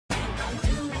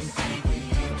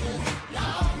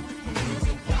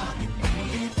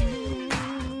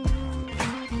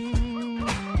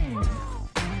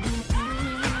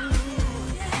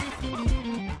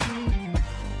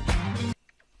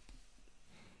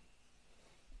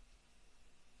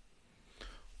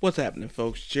What's happening,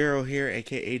 folks? Gerald here,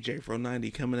 aka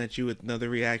J490, coming at you with another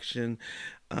reaction.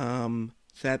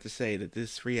 Sad to say that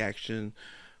this reaction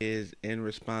is in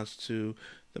response to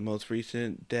the most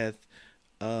recent death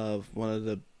of one of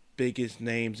the biggest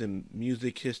names in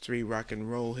music history, rock and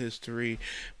roll history,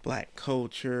 black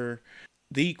culture,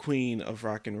 the queen of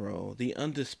rock and roll, the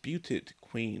undisputed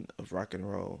queen of rock and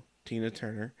roll, Tina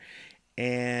Turner.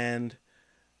 And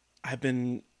I've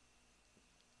been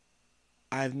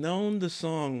I've known the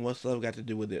song "What's Love Got to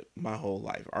Do with It" my whole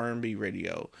life. R&B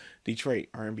radio, Detroit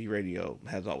R&B radio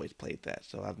has always played that,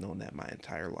 so I've known that my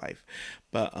entire life.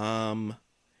 But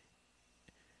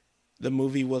the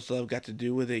movie "What's Love Got to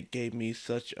Do with It" gave me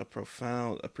such a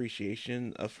profound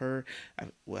appreciation of her.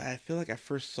 I feel like I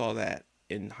first saw that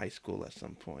in high school at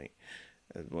some point.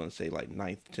 I want to say like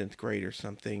ninth, 10th grade or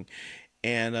something.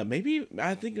 And maybe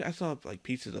I think I saw like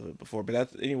pieces of it before, but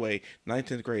that's anyway. Ninth,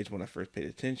 10th grade is when I first paid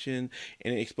attention,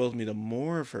 and it exposed me to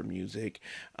more of her music.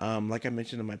 Like I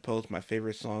mentioned in my post, my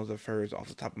favorite songs of hers off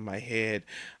the top of my head,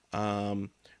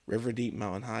 "River Deep,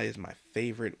 Mountain High" is my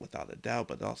favorite without a doubt,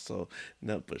 but also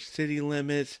 "Nutbush City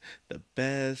Limits," "The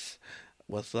Best,"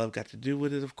 "What's Love Got to Do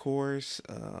with It," of course,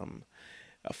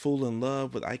 "A Fool in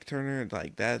Love" with Ike Turner.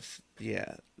 Like that's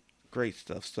yeah. Great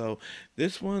stuff. So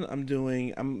this one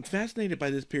I'm fascinated by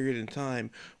this period in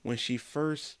time when she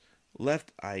first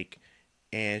left Ike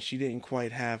and she didn't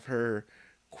quite have her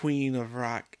queen of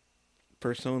rock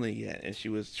persona yet, and she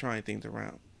was trying things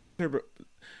around.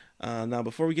 Now,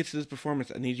 before we get to this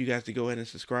performance, I need you guys to go ahead and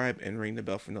subscribe and ring the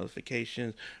bell for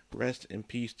notifications. Rest in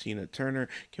peace, Tina Turner.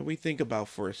 Can we think about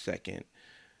for a second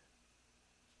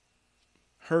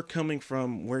her coming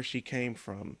from where she came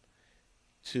from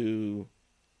to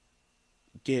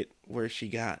get where she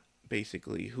got,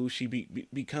 basically who she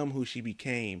become who she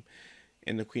became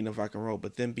in the queen of rock and roll,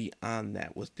 but then beyond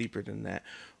that was deeper than that,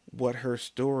 what her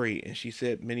story, and she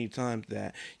said many times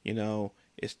that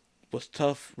it was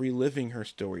tough reliving her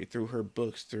story through her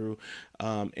books, through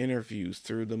interviews,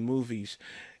 through the movies,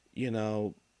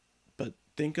 but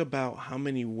think about how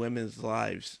many women's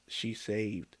lives she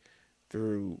saved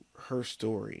through her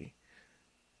story.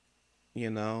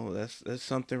 That's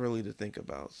something really to think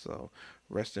about. So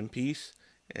rest in peace.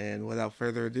 And without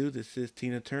further ado, this is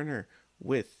Tina Turner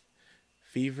with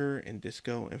Fever and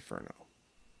Disco Inferno.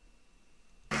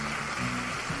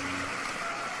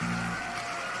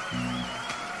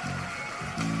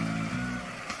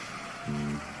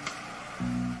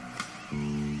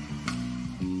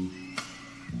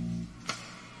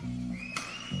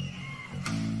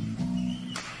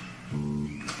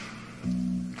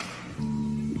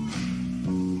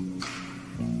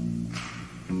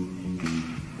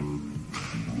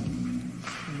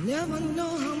 Never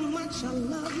know how much I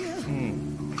love you.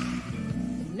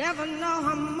 Never know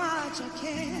how much I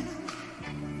care.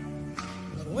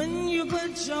 But when you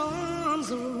put your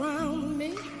arms around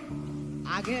me,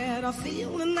 I get a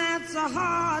feeling that's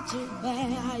hard to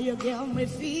bear. You give me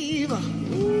fever.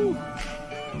 Ooh.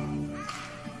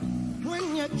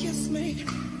 When you kiss me,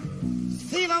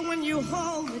 fever when you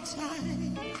hold me tight.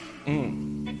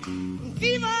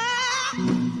 Fever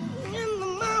in the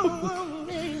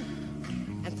morning,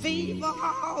 and fever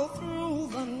all through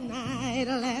the night.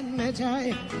 Let me tell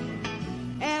you,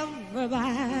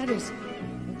 everybody's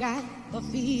got the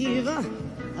fever.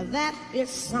 That is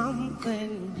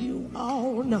something you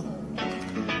all know.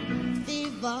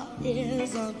 Fever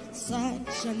isn't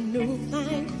such a new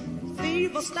thing.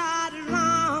 Fever started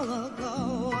long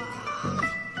ago.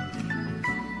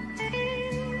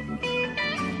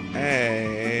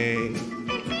 Hey.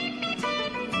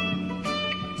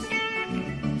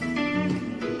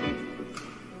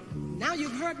 Now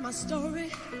you've heard my story.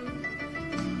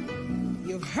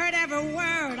 You've heard every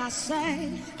word I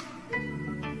say.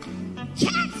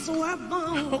 Cats were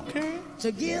born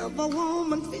to give a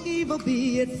woman fever,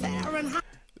 be it Fahrenheit.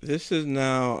 This is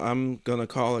now, I'm going to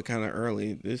call it kind of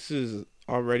early. This is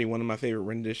already one of my favorite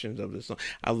renditions of this song.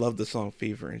 I love the song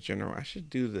Fever in general. I should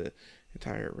do the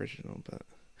entire original, but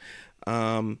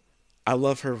I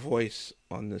love her voice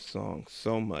on this song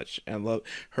so much. I love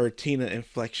her Tina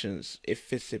inflections. It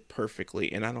fits it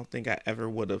perfectly, and I don't think I ever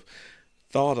would have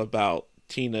thought about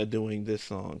Tina doing this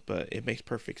song, but it makes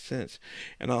perfect sense.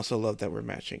 And I also love that we're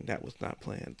matching. That was not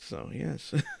planned, so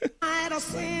yes. I'd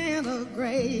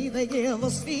centigrade, they give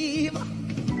us fever.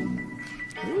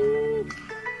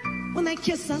 When they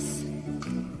kiss us,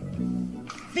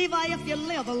 fever if you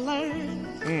live or learn.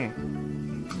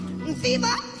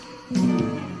 Fever.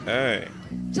 Hey.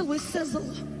 Till we sizzle.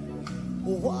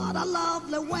 What a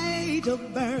lovely way to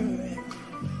burn.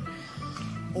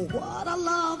 What a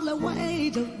lovely way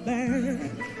to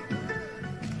burn.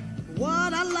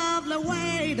 What a lovely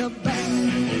way to be.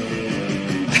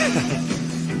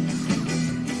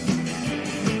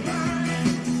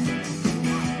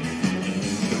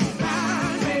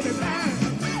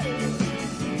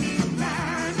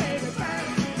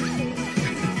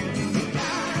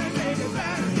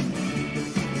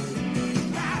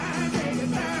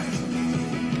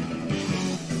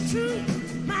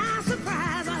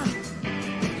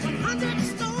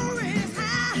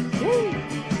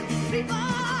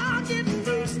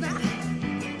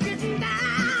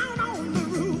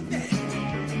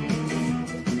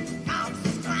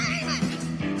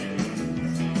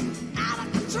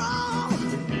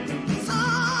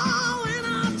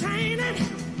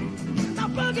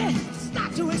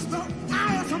 Start to explode. I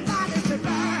hear somebody say,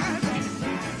 burn.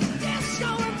 It's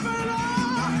your inferno.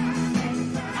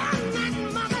 I'm not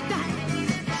mother day.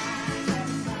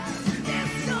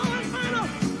 It's your inferno.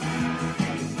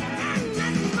 I'm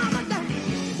not mother day.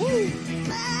 Woo.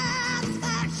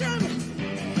 Satisfaction.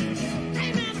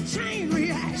 Came in a chain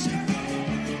reaction.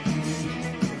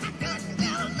 I couldn't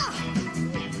get enough.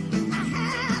 I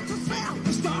had to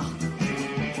self-destruct.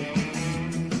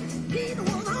 Heat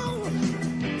was on.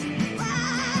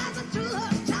 Rising to the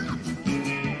top.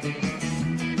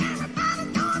 Everybody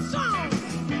going strong.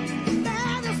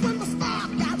 That is when the spark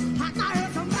got hot. I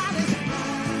heard somebody say,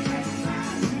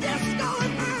 it's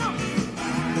going down.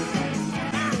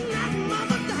 I'm not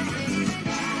mother day.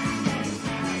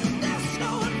 It's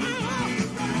going down.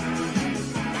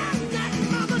 I'm not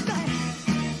mother day.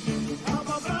 Up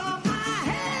above my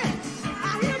head,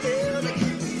 I hear music.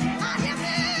 I hear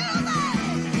music.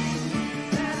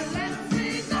 Let me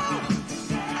know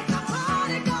that the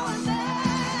party going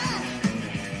there.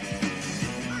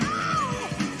 Oh,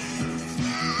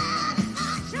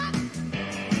 satisfaction.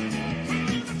 Came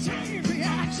in a chain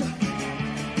reaction.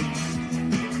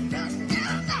 Couldn't get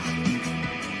enough.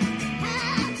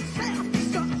 Had to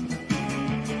self-destruct.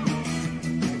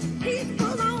 Heat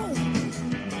was on.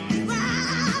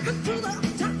 Rising to the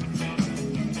top.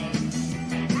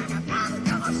 Everybody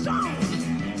going strong.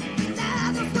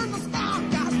 That is when the spark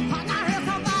got hot. I hear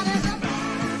somebody say,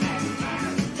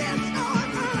 it's going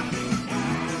down.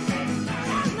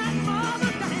 I'm not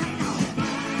mother damn no.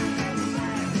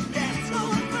 It's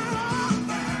going down.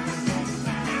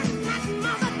 I'm not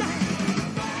mother damn.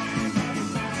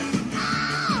 Oh,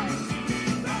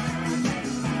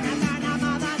 I'm not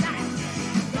mother damn.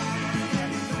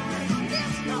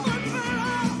 It's going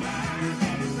down.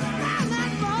 I'm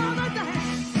not mother damn.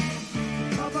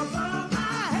 Up above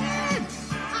my head,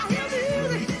 I hear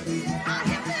music. I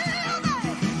hear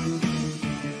music.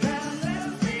 That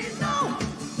lets me know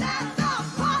that the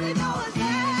party going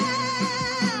down.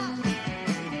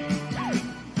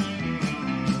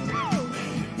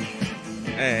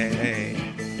 Hey.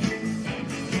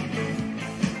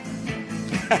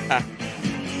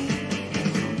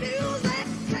 Music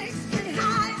takes me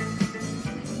higher.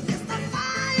 It's the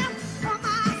fire for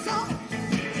my soul.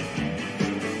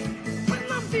 When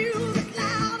my music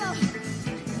louder,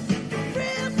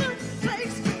 rhythm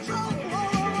takes control.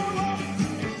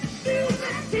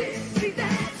 Music keeps me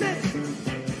dancing.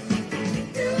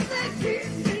 Music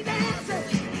keeps me dancing.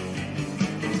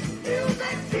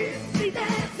 Music keeps me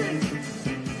dancing.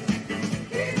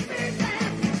 Keeps me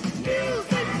dancing.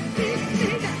 Music keeps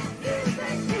me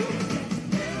dancing.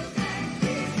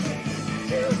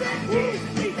 Music keeps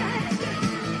me dancing.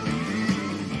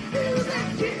 Music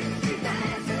keeps me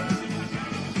dancing.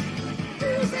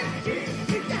 Music keeps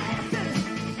me dancing.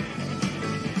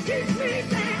 Keeps me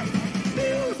dancing.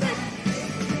 Music.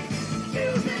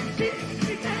 Music keeps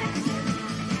me dancing.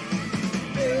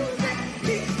 Music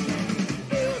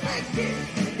keeps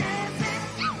me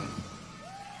dancing.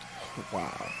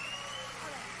 Wow.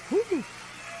 Woo.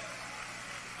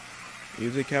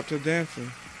 Music kept her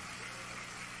dancing.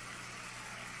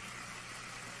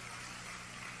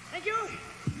 Thank you.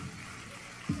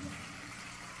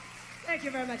 Thank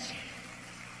you very much.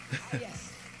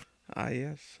 Yes. Ah,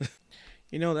 yes.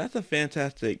 You know, that's a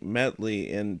fantastic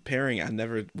medley and pairing I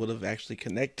never would have actually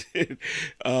connected.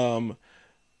 um,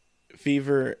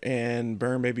 Fever and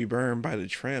Burn Baby Burn by the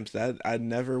Tramps. That I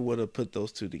never would have put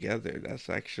those two together. That's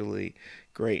actually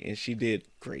great. And she did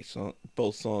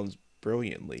both songs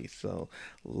brilliantly. So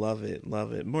love it,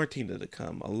 love it. More Tina to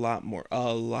come. A lot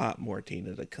more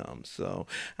Tina to come. So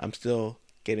I'm still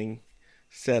getting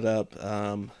set up.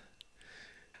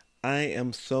 I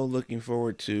am so looking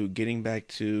forward to getting back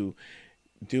to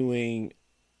doing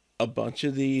a bunch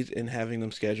of these and having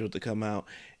them scheduled to come out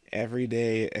every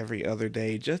day, every other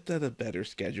day, just at a better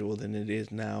schedule than it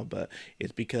is now. But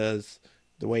it's because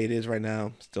the way it is right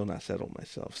now, still not settled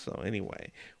myself. So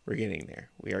anyway, we're getting there.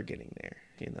 We are getting there,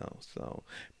 you know. So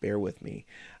bear with me.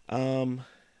 Um,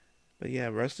 but yeah,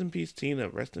 rest in peace, Tina.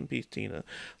 Rest in peace, Tina.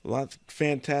 Lots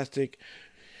fantastic,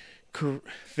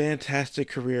 fantastic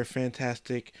career,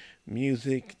 fantastic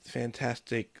music,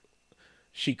 fantastic.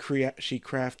 She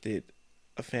crafted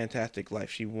a fantastic life.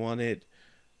 She wanted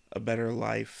a better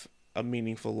life, a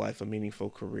meaningful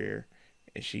career,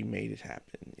 and she made it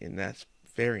happen. And that's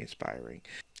very inspiring.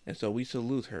 And so we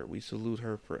salute her. We salute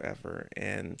her forever,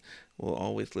 and we'll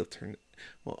always lift her.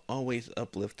 We'll always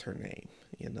uplift her name.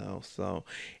 You know. So,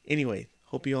 anyway,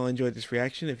 hope you all enjoyed this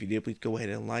reaction. If you did, please go ahead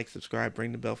and like, subscribe,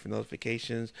 ring the bell for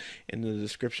notifications. In the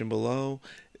description below,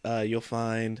 you'll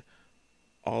find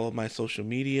all of my social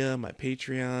media, my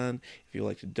Patreon. If you'd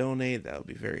like to donate, that would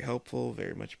be very helpful,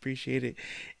 very much appreciated.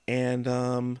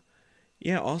 And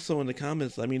yeah, also in the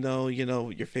comments, let me know, you know,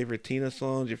 your favorite Tina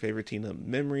songs, your favorite Tina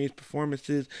memories,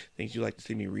 performances, things you'd like to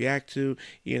see me react to,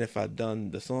 even if I've done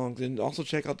the songs. And also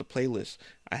check out the playlist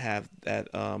I have that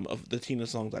of the Tina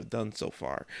songs I've done so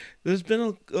far. It's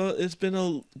been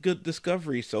a good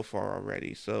discovery so far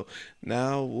already. So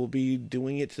now we'll be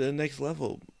doing it to the next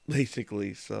level,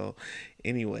 basically. So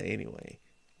anyway.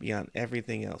 Beyond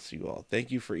everything else, you all, thank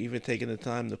you for even taking the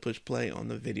time to push play on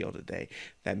the video today.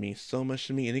 That means so much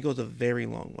to me, and it goes a very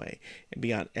long way. And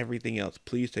beyond everything else,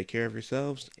 please take care of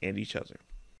yourselves and each other.